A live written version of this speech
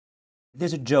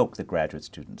There's a joke that graduate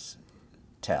students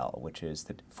tell, which is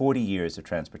that 40 years of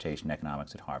transportation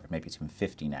economics at Harvard, maybe it's even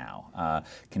 50 now,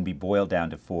 can be boiled down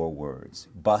to 4 words: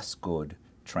 bus good,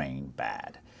 train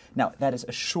bad. Now, that is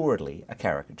assuredly a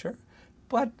caricature,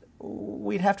 but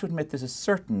we'd have to admit there's a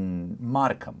certain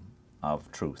modicum of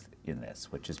truth in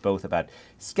this, which is both about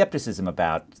skepticism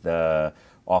about the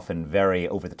often very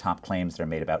over-the-top claims that are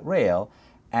made about rail,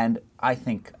 and I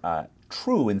think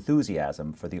true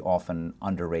enthusiasm for the often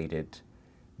underrated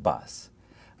bus.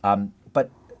 But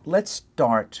let's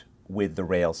start with the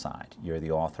rail side. You're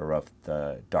the author of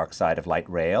The Dark Side of Light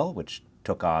Rail, which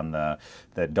took on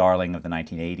the darling of the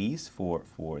 1980s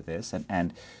for this.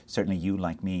 And certainly you,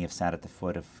 like me, have sat at the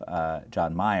foot of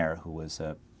John Mayer, who was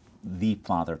the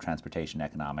father of transportation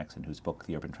economics and whose book,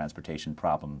 The Urban Transportation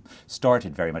Problem,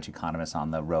 started very much economists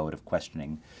on the road of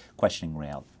questioning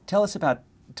rail. Tell us about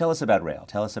rail.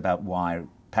 Tell us about why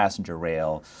passenger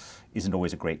rail isn't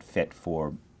always a great fit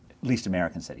for at least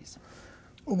American cities.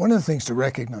 Well, one of the things to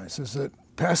recognize is that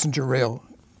passenger rail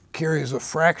carries a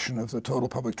fraction of the total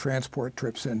public transport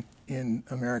trips in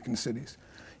American cities.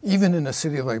 Even in a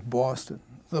city like Boston,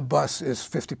 the bus is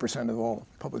 50% of all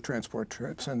public transport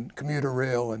trips, and commuter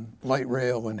rail and light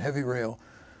rail and heavy rail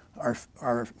are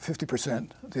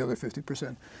 50%, the other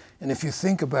 50%. And if you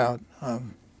think about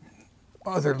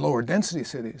other lower density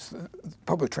cities,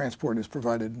 public transport is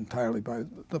provided entirely by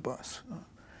the bus.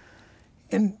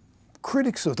 And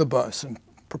critics of the bus and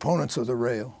proponents of the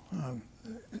rail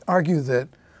argue that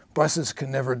buses can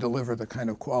never deliver the kind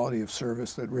of quality of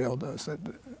service that rail does, that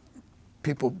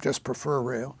people just prefer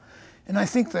rail. And I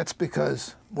think that's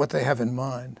because what they have in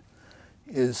mind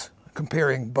is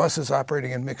comparing buses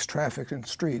operating in mixed traffic and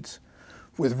streets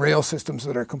with rail systems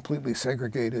that are completely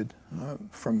segregated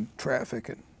from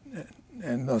traffic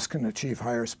and thus can achieve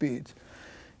higher speeds.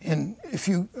 And if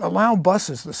you allow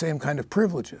buses the same kind of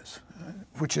privileges,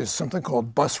 which is something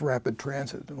called bus rapid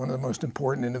transit, one of the most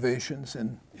important innovations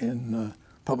in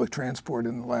public transport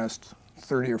in the last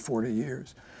 30 or 40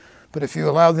 years. But if you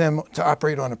allow them to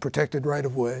operate on a protected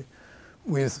right-of-way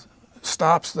with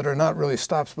stops that are not really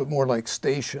stops, but more like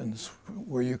stations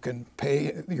where you can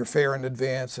pay your fare in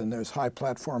advance and there's high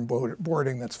platform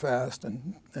boarding that's fast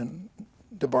and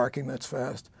debarking that's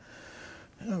fast.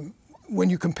 When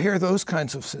you compare those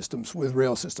kinds of systems with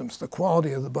rail systems, the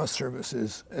quality of the bus service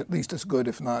is at least as good,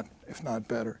 if not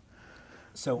better.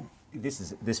 So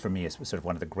this for me is sort of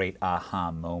one of the great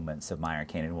aha moments of Meyer,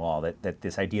 Kane, and Wall, that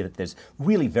this idea that there's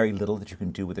really very little that you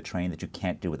can do with a train that you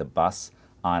can't do with a bus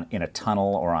in a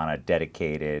tunnel or on a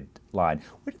dedicated line.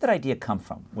 Where did that idea come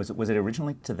from? Was it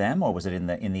originally to them, or was it in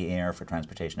the air for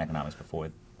transportation economics before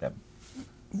them?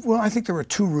 Well, I think there were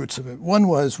 2 roots of it. One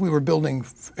was we were building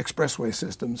expressway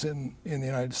systems in the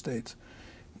United States.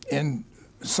 And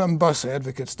some bus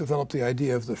advocates developed the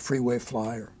idea of the freeway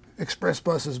flyer, express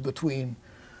buses between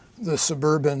the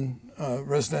suburban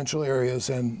residential areas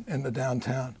and the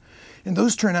downtown. And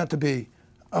those turn out to be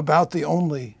about the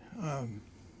only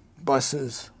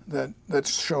buses that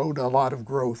showed a lot of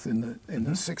growth in the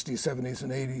 60s, 70s,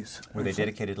 and 80s. Were they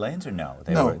dedicated lanes or no?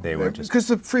 They were just because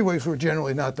the freeways were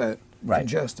generally not that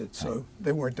congested, so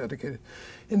they weren't dedicated.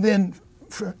 And then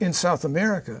in South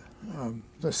America,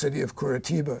 the city of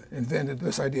Curitiba invented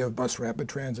this idea of bus rapid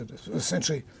transit,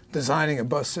 essentially designing a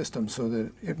bus system so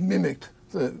that it mimicked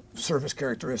the service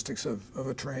characteristics of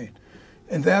a train.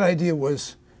 And that idea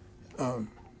was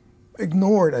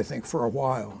ignored, I think, for a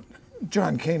while.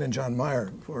 John Kane and John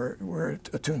Mayer were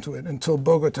attuned to it until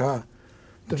Bogota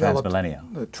developed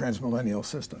the transmillennial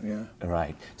system. Yeah.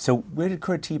 Right. So where did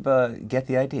Curitiba get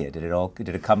the idea? Did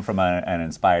it come from an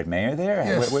inspired mayor there?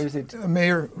 Yes. Where is it? A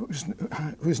mayor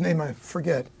whose name I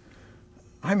forget,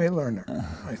 Jaime Lerner.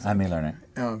 I think. Jaime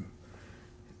Lerner.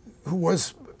 Who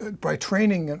was by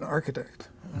training an architect,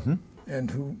 and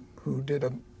who did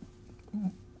a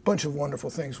bunch of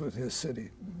wonderful things with his city,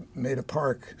 made a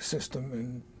park system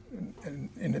and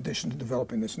in addition to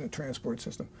developing this new transport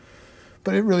system.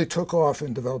 But it really took off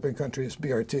in developing countries,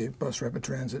 BRT, bus rapid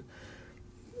transit,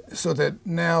 so that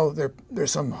now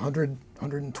there's some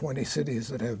 120 cities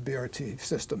that have BRT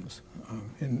systems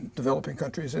in developing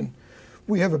countries. And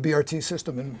we have a BRT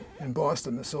system in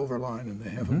Boston, the Silver Line, and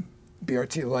they have a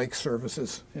BRT-like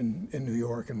services in New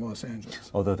York and Los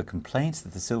Angeles. Although the complaints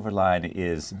that the Silver Line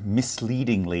is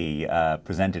misleadingly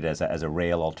presented as a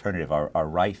rail alternative are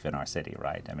rife in our city,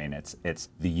 right? I mean, it's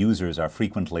the users are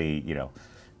frequently,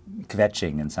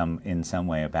 kvetching in some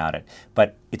way about it.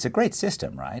 But it's a great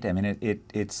system, right? I mean,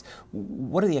 it's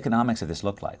what do the economics of this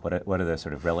look like? What are the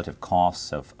sort of relative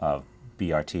costs of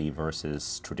BRT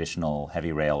versus traditional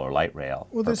heavy rail or light rail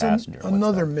per passenger? Well, there's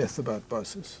another myth about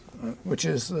buses, which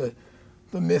is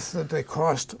the myth that they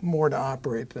cost more to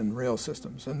operate than rail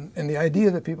systems. And the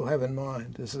idea that people have in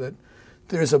mind is that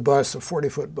there's a bus, a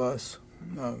 40-foot bus,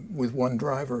 with one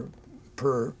driver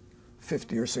per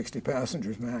 50 or 60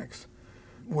 passengers max.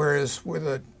 Whereas with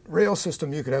a rail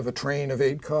system, you could have a train of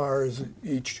 8 cars,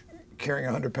 each carrying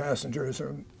 100 passengers,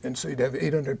 and so you'd have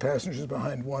 800 passengers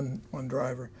behind one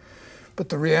driver. But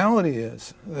the reality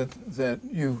is that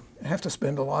you have to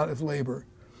spend a lot of labor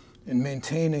in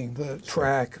maintaining the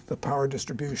track, the power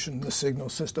distribution, the signal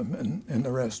system, and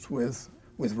the rest with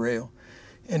rail.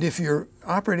 And if you're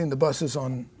operating the buses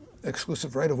on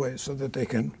exclusive right-of-way so that they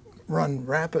can run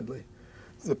rapidly,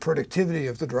 the productivity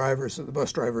of the drivers, of the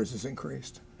bus drivers, is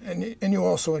increased. And you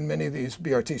also, in many of these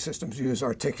BRT systems, use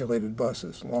articulated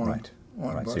buses, long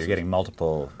buses. So you're getting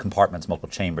multiple compartments, multiple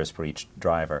chambers for each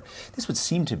driver. This would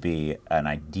seem to be an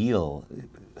ideal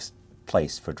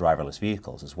place for driverless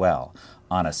vehicles as well,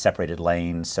 on a separated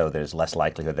lane, so there's less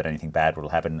likelihood that anything bad will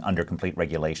happen, under complete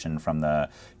regulation from the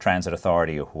transit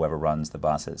authority or whoever runs the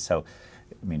buses. So,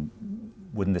 I mean,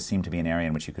 wouldn't this seem to be an area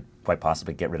in which you could quite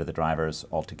possibly get rid of the drivers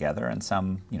altogether in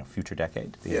some, future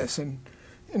decade? Yes, and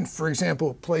for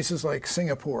example, places like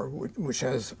Singapore, which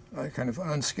has a kind of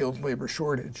unskilled labor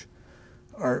shortage,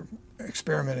 are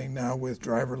experimenting now with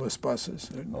driverless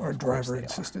buses or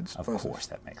driver-assisted buses. Of course,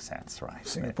 that makes sense, right?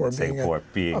 Singapore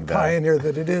being a pioneer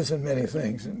that it is in many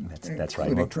things, that's right.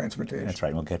 Including transportation. That's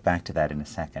right. We'll get back to that in a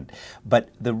second. But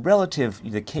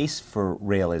the case for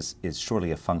rail is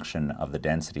surely a function of the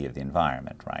density of the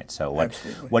environment, right? So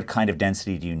what kind of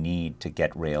density do you need to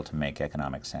get rail to make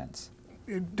economic sense?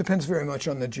 It depends very much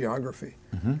on the geography.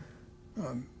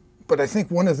 But I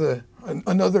think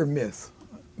another myth,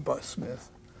 bus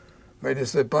myth, right,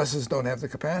 is that buses don't have the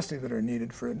capacity that are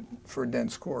needed for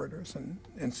dense corridors,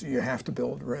 and so you have to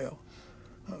build rail.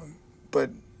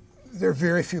 But there are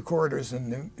very few corridors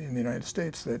in the United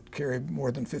States that carry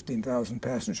more than 15,000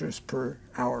 passengers per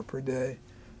hour per day,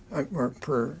 or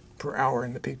per hour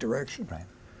in the peak direction. Right.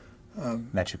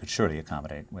 That you could surely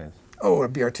accommodate with. Oh, a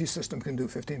BRT system can do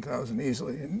 15,000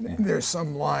 easily. And there's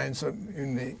some lines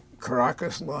in the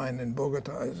Caracas line in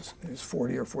Bogota is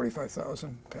 40 or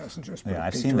 45,000 passengers. Yeah,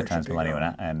 I've seen the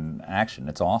Transmillennium in action.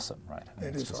 It's awesome, right?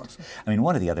 It is awesome. I mean,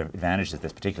 one of the other advantages of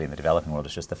this, particularly in the developing world,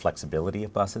 is just the flexibility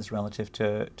of buses relative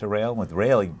to rail. With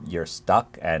rail, you're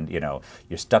stuck, and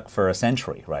you're stuck for a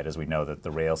century, right? As we know that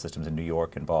the rail systems in New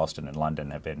York and Boston and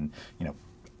London have been,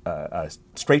 a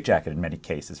straitjacket in many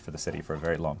cases for the city for a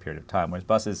very long period of time. Whereas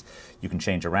buses, you can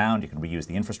change around, you can reuse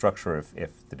the infrastructure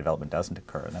if the development doesn't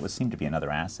occur, and that would seem to be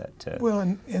another asset. Well,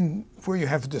 and where you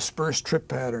have a dispersed trip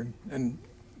pattern, and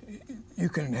you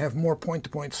can have more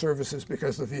point-to-point services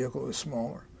because the vehicle is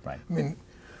smaller. Right. I mean,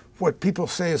 what people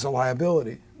say is a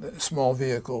liability, the small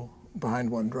vehicle behind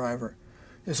one driver,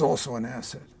 is also an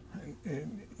asset.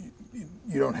 And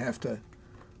you don't have to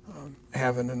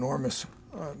have an enormous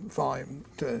volume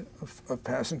of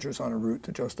passengers on a route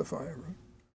to justify a route.